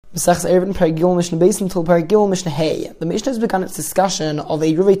Mesechus Eruvin, Perek Gimel Mishnah Beis until Perek Gimel Mishnah Hey. The Mishnah has begun its discussion of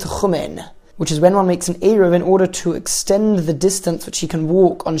Eruvei Techumin, which is when one makes an Eruv in order to extend the distance which he can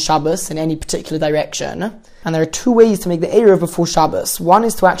walk on Shabbos in any particular direction. And there are two ways to make the Eruv before Shabbos. One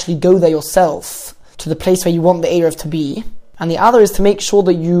is to actually go there yourself, to the place where you want the Eruv to be. And the other is to make sure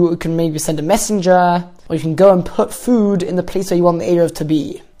that you can maybe send a messenger, or you can go and put food in the place where you want the Eruv to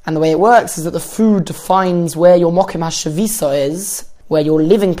be. And the way it works is that the food defines where your Mokim HaShavisa is, where your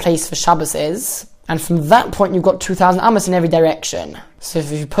living place for Shabbos is, and from that point you've got 2,000 amos in every direction. So if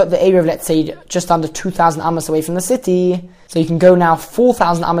you put the Eruv, let's say, just under 2,000 amos away from the city, so you can go now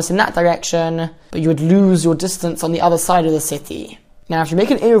 4,000 amos in that direction, but you would lose your distance on the other side of the city. Now if you make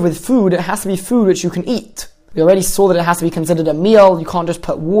an Eruv with food, it has to be food which you can eat. We already saw that it has to be considered a meal. You can't just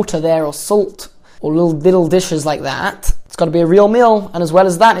put water there or salt or little dishes like that. It's got to be a real meal, and as well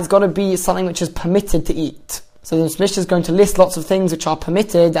as that, it's got to be something which is permitted to eat. So this Mishnah is going to list lots of things which are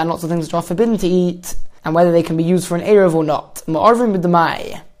permitted and lots of things which are forbidden to eat, and whether they can be used for an Eruv or not. Ma'arvim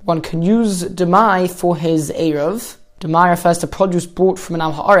b'demai. One can use demai for his Eruv. Demai refers to produce bought from an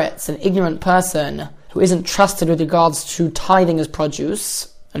Am Ha'aretz, an ignorant person who isn't trusted with regards to tithing his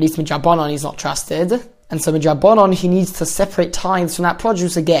produce. At least Midrabanan he's not trusted. And so Midrabanan he needs to separate tithes from that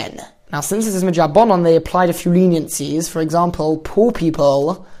produce again. Now, since this is Midrabanan, they applied a few leniencies. For example, poor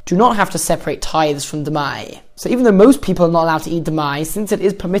people do not have to separate tithes from demai. So even though most people are not allowed to eat demai, since it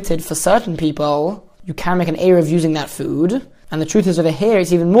is permitted for certain people, you can make an Eruv using that food. And the truth is over here,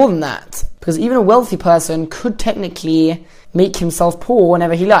 it's even more than that. Because even a wealthy person could technically make himself poor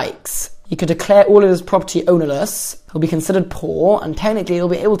whenever he likes. He could declare all of his property ownerless, he'll be considered poor, and technically he'll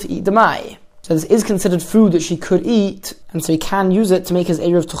be able to eat demai. So this is considered food that she could eat, and so he can use it to make his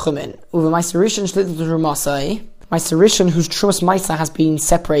Eruv Techumin. Uva Meiser Rishon Shlitat Trumasai. Meiser Rishon, whose Trumas Maisa has been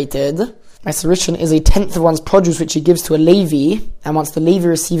separated. Meiser Rishon is a tenth of one's produce which he gives to a Levi, and once the Levi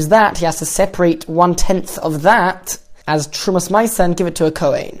receives that, he has to separate 1/10 of that as Trumas Maisa and give it to a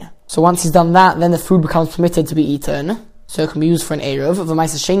Kohen. So once he's done that, then the food becomes permitted to be eaten, so it can be used for an Eruv. Uva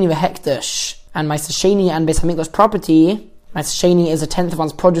Meiser Sheni v'Hekdesh. And Meiser Sheni and Beis HaMikdash property, Meiser Sheni is a tenth of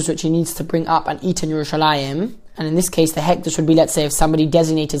one's produce which he needs to bring up and eat in Yerushalayim. And in this case, the Hekdesh would be, let's say, if somebody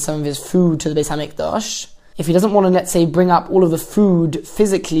designated some of his food to the Beis HaMikdash. If he doesn't want to, let's say, bring up all of the food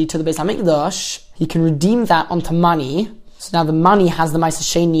physically to the Beis HaMikdash, he can redeem that onto money. So now the money has the Meiser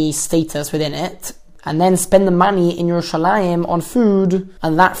Sheni status within it. And then spend the money in Yerushalayim on food,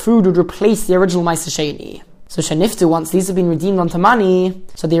 and that food would replace the original Meiser Sheni. So Shaniftu, once these have been redeemed onto money,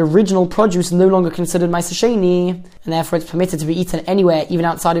 so the original produce is no longer considered Meiser Sheni, and therefore it's permitted to be eaten anywhere, even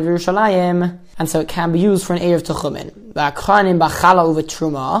outside of Yerushalayim, and so it can be used for an Eruv Techumin. V'akhanim b'chala uva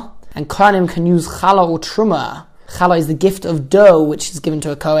truma, and Kohanim can use chala or truma. Chala is the gift of dough which is given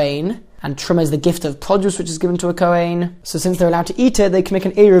to a Kohen, and truma is the gift of produce which is given to a Kohen. So since they're allowed to eat it, they can make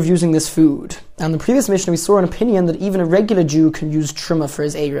an Eruv using this food. Now in the previous Mishnah we saw an opinion that even a regular Jew can use truma for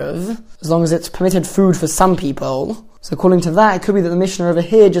his Eruv, as long as it's permitted food for some people. So according to that, it could be that the Mishnah over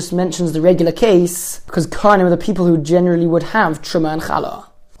here just mentions the regular case, because Kohanim are the people who generally would have truma and chala.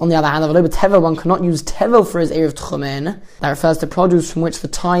 On the other hand, one cannot use tevel for his Eruv Techumin. That refers to produce from which the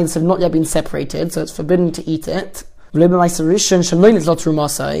tithes have not yet been separated, so it's forbidden to eat it. One cannot use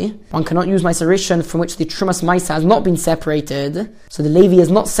Meiser Rishon from which the Trumas Maisa has not been separated, so the Levi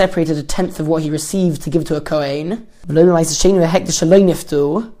has not separated a tenth of what he received to give to a Kohen. Or with Meiser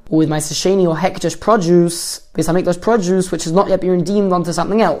Sheni or Hekdesh produce, Beis HaMikdash produce, which has not yet been redeemed onto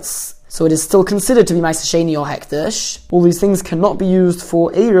something else. So it is still considered to be Meiser Sheni or Hekdesh. All these things cannot be used for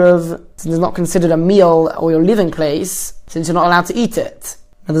Eruv, since it's not considered a meal or your living place, since you're not allowed to eat it.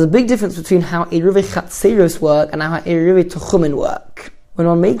 Now there's a big difference between how Eruvei Chatzeros work and how Eruvei Techumin work. When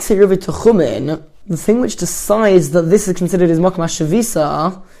one makes Eruvei Techumin, the thing which decides that this is considered as Mokim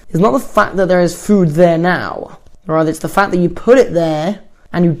HaShavisa is not the fact that there is food there now. Rather, it's the fact that you put it there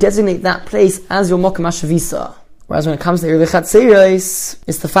and you designate that place as your Mokim HaShavisa. Whereas when it comes to Eruvei Chatzeros,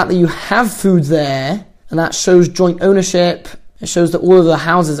 it's the fact that you have food there, and that shows joint ownership. It shows that all of the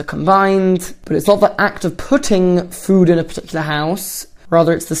houses are combined, but it's not the act of putting food in a particular house.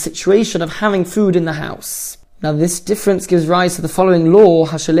 Rather, it's the situation of having food in the house. Now, this difference gives rise to the following law: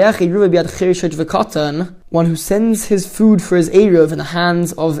 one who sends his food for his Eruv in the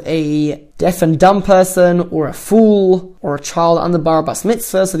hands of a deaf and dumb person, or a fool, or a child under bar bas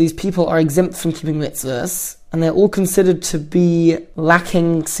mitzvah. So these people are exempt from keeping mitzvahs, and they're all considered to be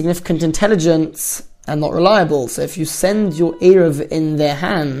lacking significant intelligence and not reliable. So if you send your Eruv in their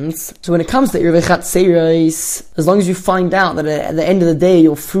hands, so when it comes to Eruvei Chatzeros, as long as you find out that at the end of the day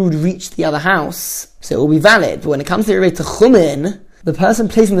your food reached the other house, so it will be valid. But when it comes to Eruvei Techumin, The person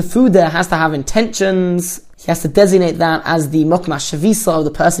placing the food there has to have intentions. He has to designate that as the Mokum HaShavisa of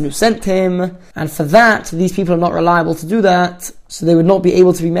the person who sent him. And for that, these people are not reliable to do that. So they would not be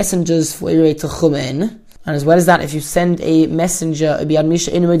able to be messengers for Eiruvei Techumen. And as well as that, if you send a messenger, if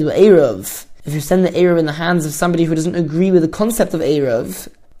you send the Eruv in the hands of somebody who doesn't agree with the concept of Eruv,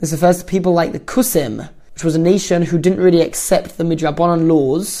 this refers to people like the Kusim, which was a nation who didn't really accept the Midrabanan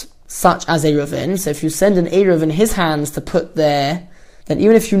laws, such as Eruvin. So if you send an Eruv in his hands to put there, then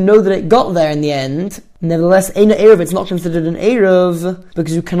even if you know that it got there in the end, nevertheless, Eina Eruv, it's not considered an Eruv,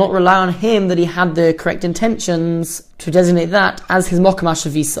 because you cannot rely on him that he had the correct intentions to designate that as his Mokum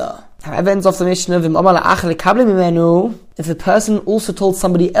HaShavisa. However, ends off the mission of if the person also told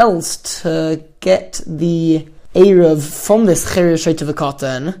somebody else to get the Eruv from this Cherei Sheit of a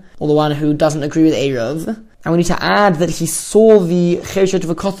cotton, or the one who doesn't agree with Eruv, and we need to add that he saw the Cherei Sheit of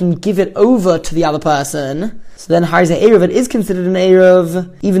a cotton give it over to the other person, so then Harizeh Eruv, it is considered an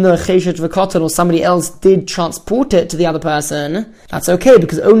Eruv, even though a Cherei Sheit of a cotton or somebody else did transport it to the other person. That's okay,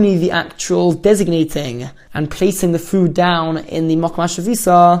 because only the actual designating and placing the food down in the Mokum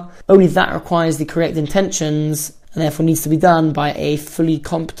HaShavisa, only that requires the correct intentions, and therefore needs to be done by a fully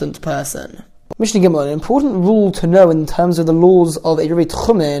competent person. Mishnah Gimel, an important rule to know in terms of the laws of Eiruvei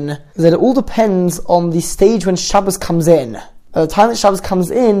Techumen is that it all depends on the stage when Shabbos comes in. At the time that Shabbos comes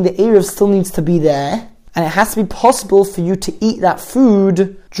in, the Eruv still needs to be there, and it has to be possible for you to eat that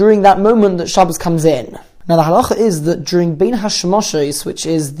food during that moment that Shabbos comes in. Now the halacha is that during Bein HaShemoshos, which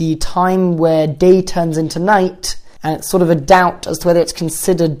is the time where day turns into night, and it's sort of a doubt as to whether it's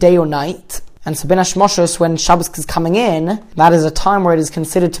considered day or night, and so Bein HaShemoshos, when Shabbos is coming in, that is a time where it is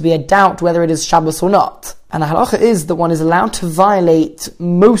considered to be a doubt whether it is Shabbos or not. And the halacha is that one is allowed to violate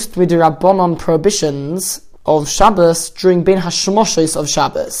most Midrabanan prohibitions of Shabbos during Bein HaShemoshos of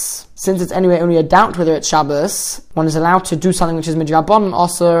Shabbos. Since it's anyway only a doubt whether it's Shabbos, one is allowed to do something which is Midrabanan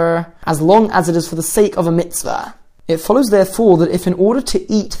Osir, as long as it is for the sake of a mitzvah. It follows therefore that if in order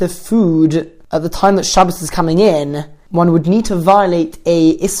to eat the food at the time that Shabbos is coming in, one would need to violate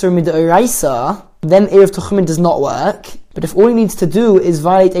a Isser Midoraisa, then Eruv Techumen does not work. But if all he needs to do is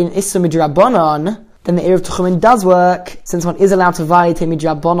violate an Isser Midrabanan, then the Eruv Techumen does work, since one is allowed to violate a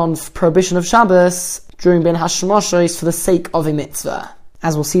Midrabanan prohibition of Shabbos during Bein HaShemoshos for the sake of a mitzvah.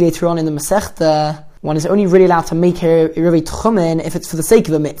 As we'll see later on in the Masechta, one is only really allowed to make Eiruvei Techumen if it's for the sake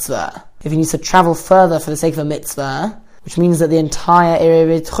of a mitzvah. If he needs to travel further for the sake of a mitzvah, which means that the entire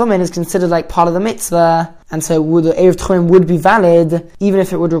Eiruvei Techumen is considered like part of the mitzvah, and so the Eruv Techumen would be valid, even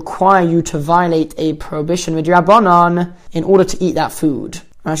if it would require you to violate a prohibition midrabanan in order to eat that food.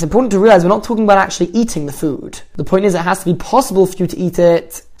 Now it's important to realize we're not talking about actually eating the food. The point is it has to be possible for you to eat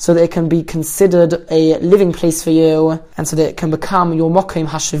it, so that it can be considered a living place for you, and so that it can become your Mokum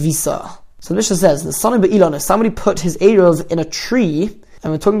HaShavisa. So the Mishnah says, the son of Be'ilon, if somebody put his Eruv in a tree,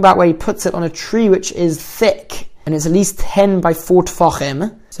 and we're talking about where he puts it on a tree which is thick, and it's at least 10 by 4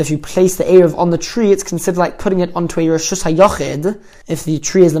 tefachim. So if you place the Eruv on the tree, it's considered like putting it onto a Reshus HaYochid. If the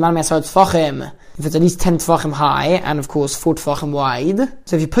tree is L'man Me'asar tefachim, if it's at least 10 tefachim high, and of course 4 tefachim wide.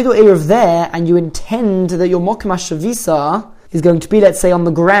 So if you put your Eruv there, and you intend that your Mokum HaShavisa is going to be, let's say, on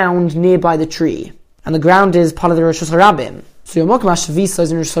the ground nearby the tree, and the ground is part of the Reshus HaRabim. So your Mokum HaShavisa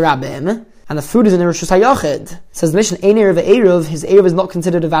is in Reshus HaRabim, and the food is in the Reshus HaYochid. It says the mission, Ein Eruv Eruv, his Eruv is not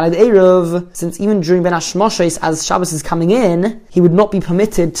considered a valid Eruv, since even during Bein HaShemoshos, as Shabbos is coming in, he would not be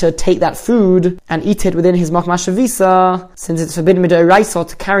permitted to take that food and eat it within his Mokum HaShavisa, since it's forbidden midoraisa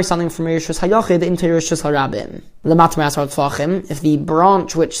to carry something from Reshus HaYochid into Reshus HaRabim. L'mat me'asar tefachim, if the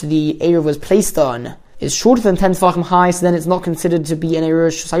branch which the Eruv was placed on is shorter than 10 tefachim high, so then it's not considered to be an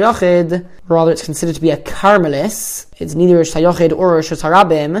Reshus HaYochid, rather it's considered to be a Carmelis. It's neither Reshus HaYochid or Reshus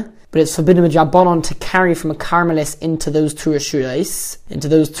HaRabim, but it's forbidden midrabanan to carry from a Carmelis into those two Reshus, into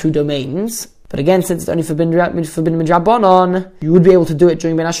those two domains. But again, since it's only forbidden midrabanan, you would be able to do it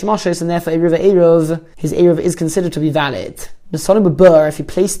during Bein HaShemoshos, and therefore Eruv, his Eruv is considered to be valid. The son of B'Bur, if he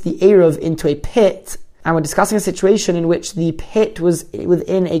placed the Eruv into a pit, and we're discussing a situation in which the pit was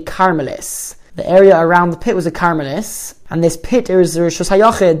within a Carmelis. The area around the pit was a Carmelis, and this pit is the Reshus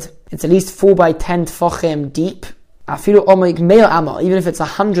HaYochid. It's at least 4 by 10 tefachim deep. Even if it's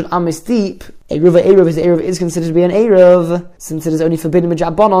 100 amis deep, his Eruv is considered to be an Eruv, since it is only forbidden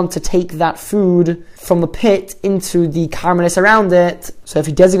midrabanan to take that food from the pit into the Carmelis around it. So if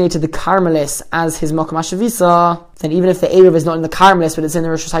he designated the Carmelis as his Mokum HaShavisa, then even if the Eruv is not in the Carmelis, but it's in the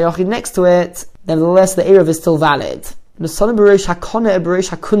Reshus HaYochid next to it, nevertheless the Eruv is still valid. If you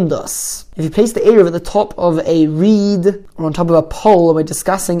place the Eruv at the top of a reed, or on top of a pole, and we're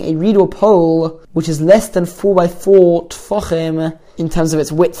discussing a reed or pole, which is less than 4 by 4 tefachim in terms of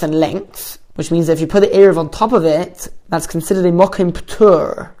its width and length, which means that if you put the Erev on top of it, that's considered a Mokim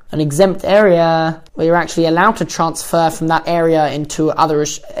P'tur, an exempt area where you're actually allowed to transfer from that area into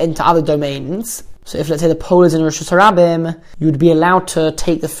other domains. So if, let's say, the pole is in Rosh Hashanah, you would be allowed to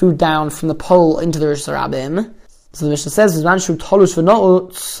take the food down from the pole into the Rosh Hashanah. So the Mishnah says,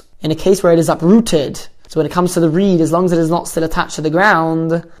 in a case where it is uprooted, so when it comes to the reed, as long as it is not still attached to the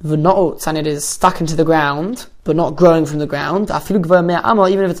ground, and it is stuck into the ground, but not growing from the ground,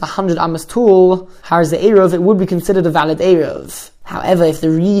 even if it's 100 amas tall, the Erev, it would be considered a valid Erev. However, if the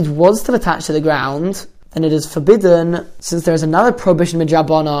reed was still attached to the ground, then it is forbidden, since there is another prohibition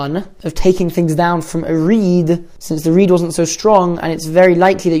midrabanan of taking things down from a reed, since the reed wasn't so strong, and it's very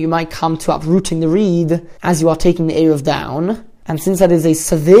likely that you might come to uprooting the reed as you are taking the Erev down. And since that is a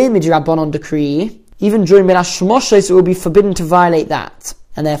severe midrabanan decree, even during Ben Hashmoshes it will be forbidden to violate that.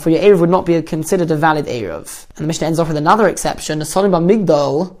 And therefore your Erev would not be considered a valid Erev. And the Mishnah ends off with another exception, the Sonim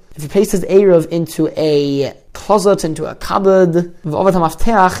B'Migdal, if he places Erev into a closet, into a cupboard,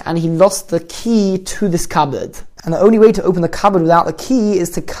 and he lost the key to this cupboard. And the only way to open the cupboard without the key is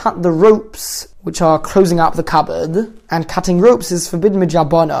to cut the ropes which are closing up the cupboard, and cutting ropes is forbidden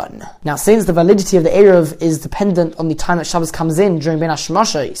midrabanan. Now, since the validity of the Erev is dependent on the time that Shabbos comes in during Ben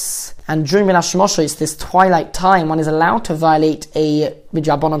Hashmoshes, and during Ben Hashmoshes, this twilight time, one is allowed to violate a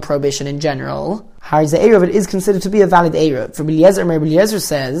midrabanan prohibition in general, the Erev, it is considered to be a valid Erev. Rabbi Eliezer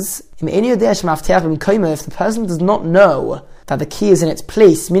says, if the person does not know that the key is in its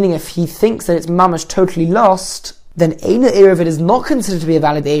place, meaning if he thinks that it's mamash totally lost, then Eina Erev, it is not considered to be a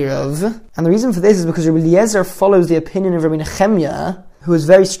valid Erev. And the reason for this is because Rabbi Eliezer follows the opinion of Rabbi Nechemia, who is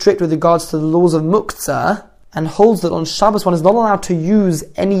very strict with regards to the laws of Muktzah, and holds that on Shabbos one is not allowed to use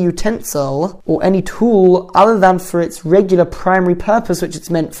any utensil or any tool other than for its regular primary purpose which it's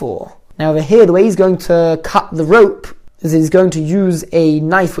meant for. Now over here, the way he's going to cut the rope is he's going to use a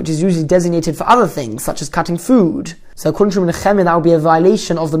knife which is usually designated for other things, such as cutting food. So according to Rabbi Nechemia, that would be a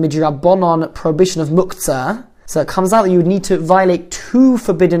violation of the midrabanan prohibition of Muktzah. So it comes out that you would need to violate two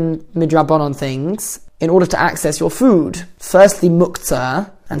forbidden midrabanan things in order to access your food. Firstly,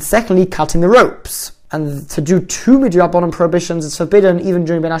 Muktzah, and secondly, cutting the ropes. And to do two midrabanan prohibitions is forbidden even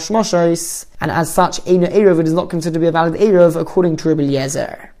during Ben Hashmoshes, and as such, Eina Erev, it is not considered to be a valid Erev according to Rabbi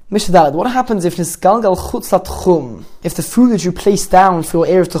Eliezer. Mishnah Daled, what happens if Nisgalgal Chutz LaTchum? If the food that you place down for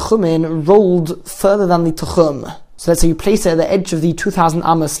your Erev Techumin rolled further than the Techum. So let's say you place it at the edge of the 2,000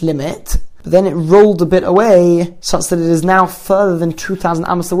 amos limit, but then it rolled a bit away, such that it is now further than 2,000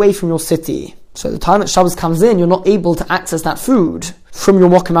 amos away from your city. So at the time that Shabbos comes in, you're not able to access that food from your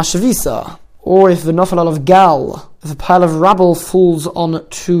Mokim HaShavisa. Or if the nofel of gal, if a pile of rubble falls on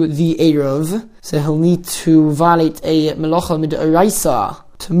to the Erev, so he'll need to violate a melacha mid'oraisa,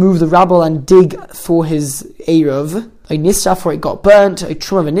 to move the rubble and dig for his Erev. A nisraf, or it got burnt, a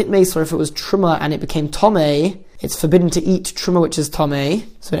truma v'nitmes, or if it was truma and it became tomei, it's forbidden to eat truma which is tomei.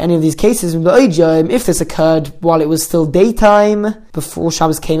 So in any of these cases, if this occurred while it was still daytime, before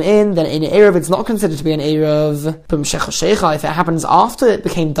Shabbos came in, then in Erev it's not considered to be an Erev. But if it happens after it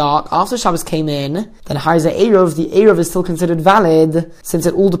became dark, after Shabbos came in, then Harza Erev, the Erev is still considered valid, since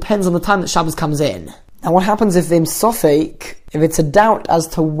it all depends on the time that Shabbos comes in. Now what happens if they're sofek, if it's a doubt as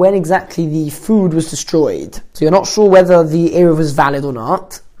to when exactly the food was destroyed? So you're not sure whether the Erev was valid or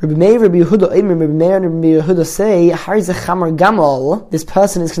not. Rabbi Meir, Rabbi Yehuda, and Rabbi Yehuda say, Hariz a chamar gamal. This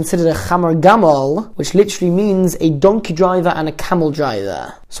person is considered a chamar gamal, which literally means a donkey driver and a camel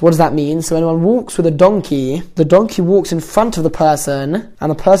driver. So what does that mean? So when one walks with a donkey, the donkey walks in front of the person,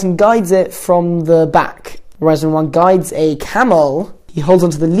 and the person guides it from the back. Whereas when one guides a camel, he holds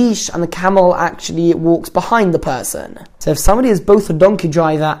onto the leash and the camel actually walks behind the person. So if somebody is both a donkey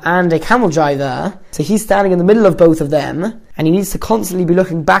driver and a camel driver, so he's standing in the middle of both of them, and he needs to constantly be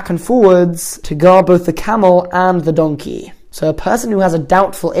looking back and forwards to guard both the camel and the donkey. So a person who has a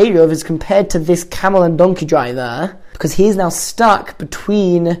doubtful Erev is compared to this camel and donkey driver, because he is now stuck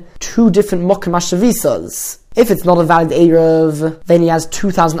between two different Mokim HaShavisas. If it's not a valid Erev, then he has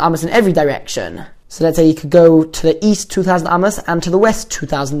 2,000 amos in every direction. So let's say he could go to the east 2,000 amos and to the west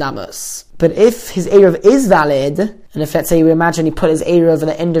 2,000 amos. But if his Erev is valid, and if let's say we imagine he put his Erev at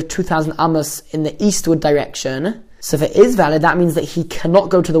the end of 2,000 amos in the eastward direction, so if it is valid, that means that he cannot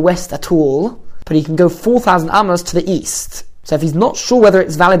go to the west at all, but he can go 4,000 amos to the east. So if he's not sure whether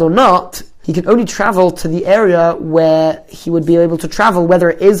it's valid or not, he can only travel to the area where he would be able to travel whether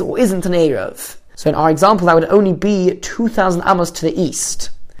it is or isn't an Erev. So in our example, that would only be 2,000 amos to the east.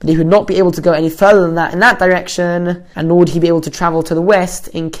 But he would not be able to go any further than that in that direction, and nor would he be able to travel to the west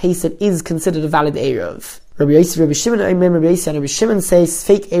in case it is considered a valid Erev. Rabbi Yossi, Rabbi Shimon, Rabbi Yossi and Rabbi Shimon says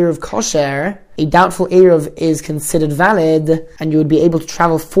fake Eruv kosher. A doubtful Eruv is considered valid, and you would be able to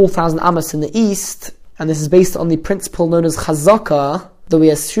travel 4,000 amos in the east. And this is based on the principle known as chazaka, that we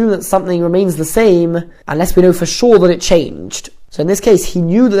assume that something remains the same unless we know for sure that it changed. So in this case, he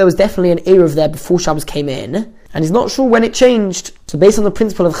knew that there was definitely an Eruv there before Shabbos came in, and he's not sure when it changed. So based on the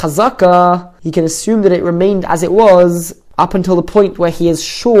principle of chazaka, he can assume that it remained as it was up until the point where he is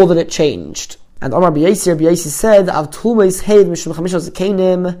sure that it changed. And Rabbi Yossi said, Av Tulmois Heid Mishum Chamishos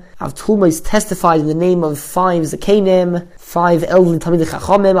Zakenim. Av Tulmois testified in the name of 5 Zakenim, 5 elderly Talmidei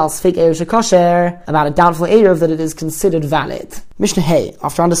Chachamim, al Sfeik Eruv Shekosher, about a doubtful Eruv that it is considered valid. Mishnah Hey,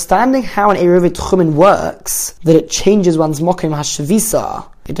 after understanding how an Eruv Tchumen works, that it changes one's Mokim HaShavisa,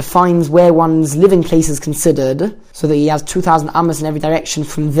 it defines where one's living place is considered, so that he has 2,000 amos in every direction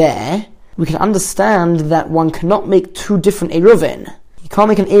from there, we can understand that one cannot make 2 different Eruvin. You can't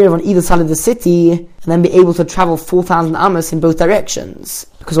make an Eruv on either side of the city and then be able to travel 4,000 amos in both directions,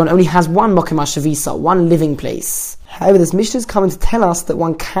 because one only has one Mokim HaShavisa, one living place. However, this Mishnah is coming to tell us that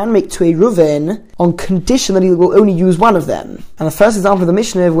one can make 2 Eruvin on condition that he will only use one of them. And the first example of the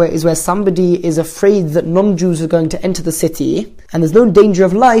Mishnah is where somebody is afraid that non-Jews are going to enter the city, and there's no danger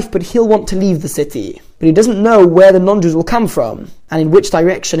of life, but he'll want to leave the city. But he doesn't know where the non-Jews will come from, and in which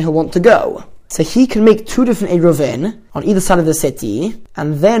direction he'll want to go. So he can make 2 different Eruvin on either side of the city,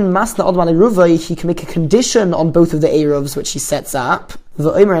 and then Masna Odman Eruvai, he can make a condition on both of the Eruvs which he sets up,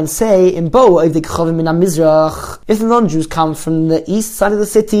 and say, if the non-Jews come from the east side of the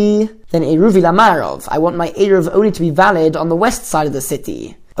city, then Eruvi Lamarov, I want my Eruv only to be valid on the west side of the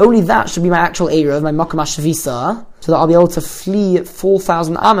city. Only that should be my actual Eruv, my Mokum HaShavisa, so that I'll be able to flee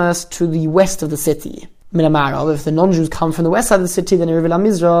 4,000 amos to the west of the city. If the non-Jews come from the west side of the city, then Eruv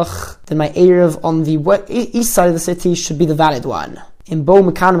Mizrach, then my Eruv on the east side of the city should be the valid one. In Bo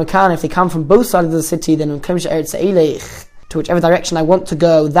Mekan, if they come from both sides of the city, then to whichever direction I want to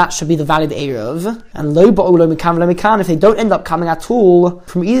go, that should be the valid Eruv. And Lo Ba'olo Mekan, if they don't end up coming at all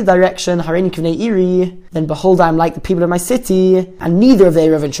from either direction, Hareini Kivnei Iri, then behold, I am like the people of my city, and neither of the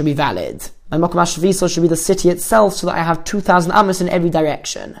Eruvin should be valid. My Mokum HaShavisa should be the city itself, so that I have 2,000 amos in every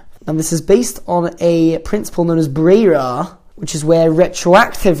direction. And this is based on a principle known as Breira, which is where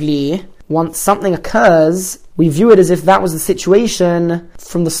retroactively, once something occurs, we view it as if that was the situation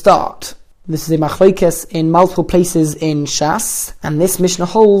from the start. This is a machlokes in multiple places in Shas, and this Mishnah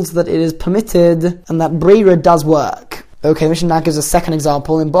holds that it is permitted and that Breira does work. Okay, the Mishnah now gives a second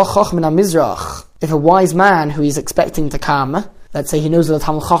example. In Bo Chochman HaMizrach, if a wise man who he's expecting to come, let's say he knows that the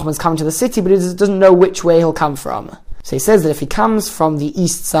Talmud Chacham is coming to the city, but he doesn't know which way he'll come from. So he says that if he comes from the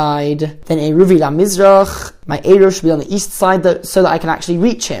east side, then Eruvi Mizrach, my Eruv should be on the east side so that I can actually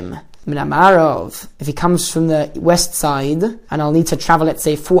reach him. Minamarov, if he comes from the west side, and I'll need to travel, let's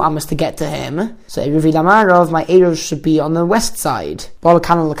say, 4 amos to get to him, so Eruvi Lamarov, my Eruv should be on the west side.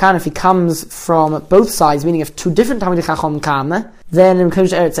 Balakan, if he comes from both sides, meaning if 2 different Talmidei Chacham come, then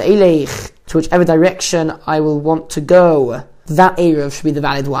to whichever direction I will want to go, that Eruv should be the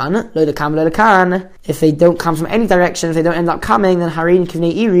valid one. Lo Lakan. If they don't come from any direction, if they don't end up coming, then Hareini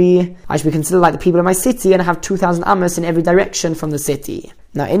Kivnei Iri, I should be considered like the people of my city and have 2,000 amos in every direction from the city.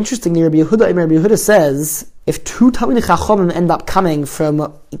 Now, interestingly, Rabbi Yehuda says, if 2 Talmidei Chachamim end up coming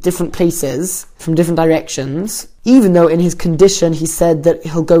from different places, from different directions, even though in his condition he said that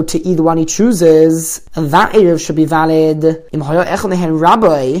he'll go to either one he chooses, and that Eruv should be valid.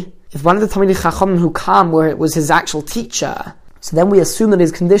 If one of the Talmidei Chachamim who come where it was his actual teacher, so then we assume that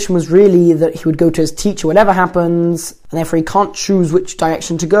his condition was really that he would go to his teacher whatever happens, and therefore he can't choose which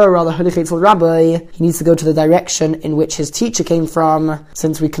direction to go, rather Holichetzel Rabbi, he needs to go to the direction in which his teacher came from,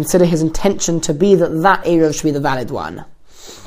 since we consider his intention to be that Eruv should be the valid one.